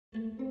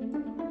In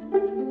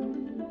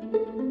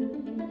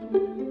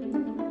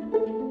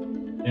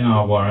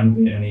our wiring,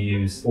 we only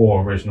use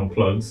 4 original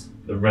plugs.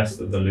 The rest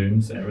of the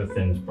looms,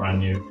 everything's brand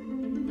new.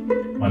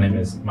 My name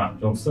is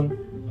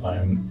Johnston. I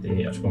am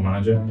the electrical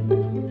manager.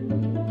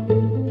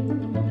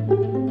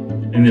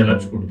 In the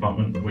electrical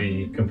department,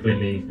 we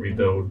completely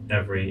rebuild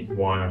every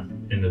wire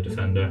in the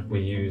Defender. We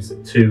use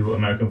 2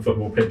 American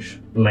football pitch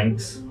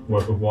lengths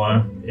worth of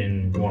wire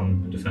in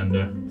one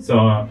Defender. So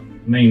our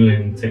main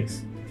loom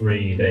takes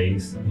 3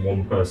 days, and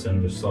 1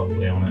 person just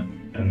solely on it,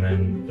 and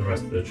then the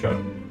rest of the truck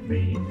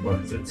we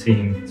work as a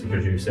team to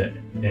produce it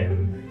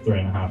in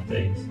 3.5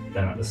 days.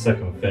 Then at the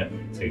second fit,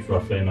 it takes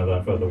roughly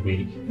another further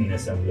week in the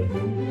assembly.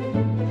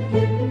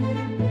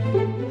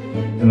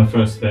 In the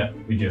first fit,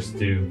 we just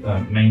do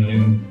main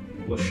loom,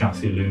 the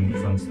chassis loom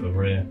which runs to the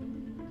rear.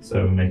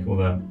 So we make all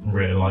the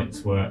rear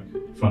lights work,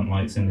 front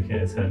lights,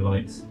 indicators,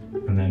 headlights,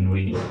 and then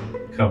we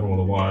cover all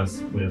the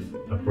wires with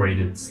a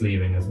braided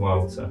sleeving as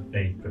well to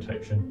aid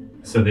protection.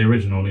 So the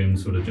original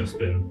looms would have just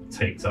been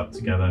taped up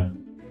together.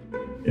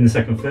 In the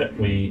second fit,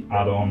 we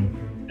add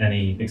on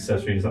any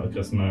accessories that the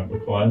customer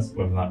requires,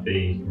 whether that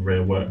be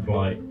rear work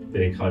light,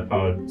 big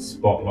high-powered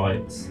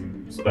spotlights,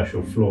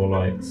 special floor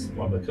lights,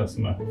 whatever the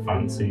customer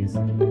fancies.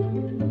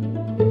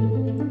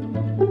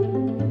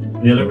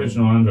 The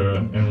original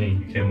Andro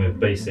only came with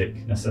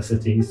basic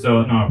necessities,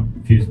 so in our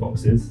fuse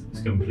boxes,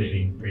 it's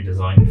completely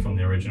redesigned from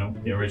the original.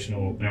 The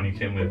original only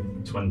came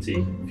with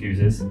 20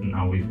 fuses, and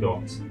now we've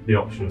got the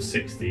option of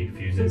 60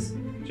 fuses,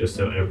 just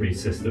so every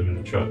system in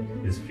the truck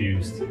is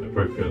fused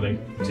appropriately.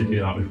 To do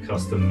that, we've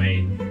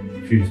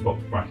custom-made fuse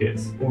box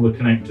brackets. All the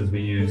connectors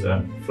we use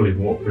are fully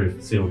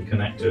waterproof sealed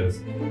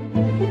connectors.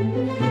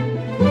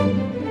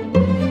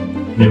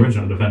 The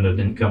original Defender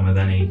didn't come with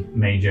any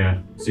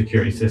major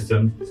security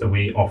system, so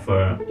we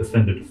offer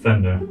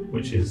Defender,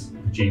 which is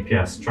a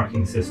GPS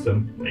tracking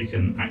system that you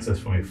can access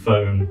from your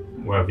phone,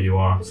 wherever you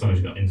are. As long as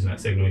you've got internet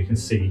signal, you can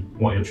see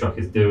what your truck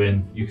is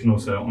doing. You can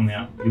also, on the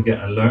app, you get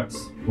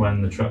alerts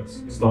when the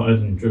truck's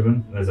started and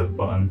driven. There's a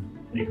button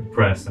that you can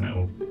press and it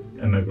will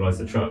immobilize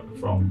the truck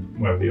from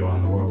wherever you are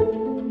in the world.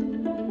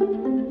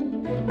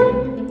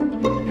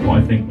 What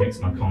I think makes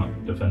an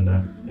iconic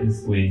Defender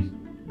is we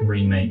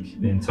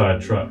remake the entire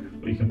truck.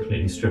 We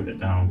completely strip it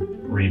down,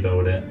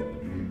 rebuild it.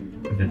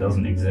 If it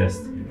doesn't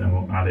exist, then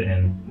we'll add it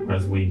in,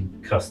 whereas we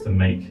custom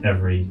make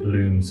every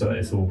loom so that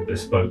it's all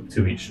bespoke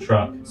to each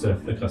truck. So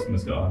if the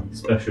customer's got a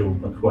special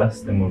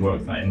request, then we'll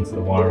work that into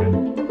the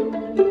wiring.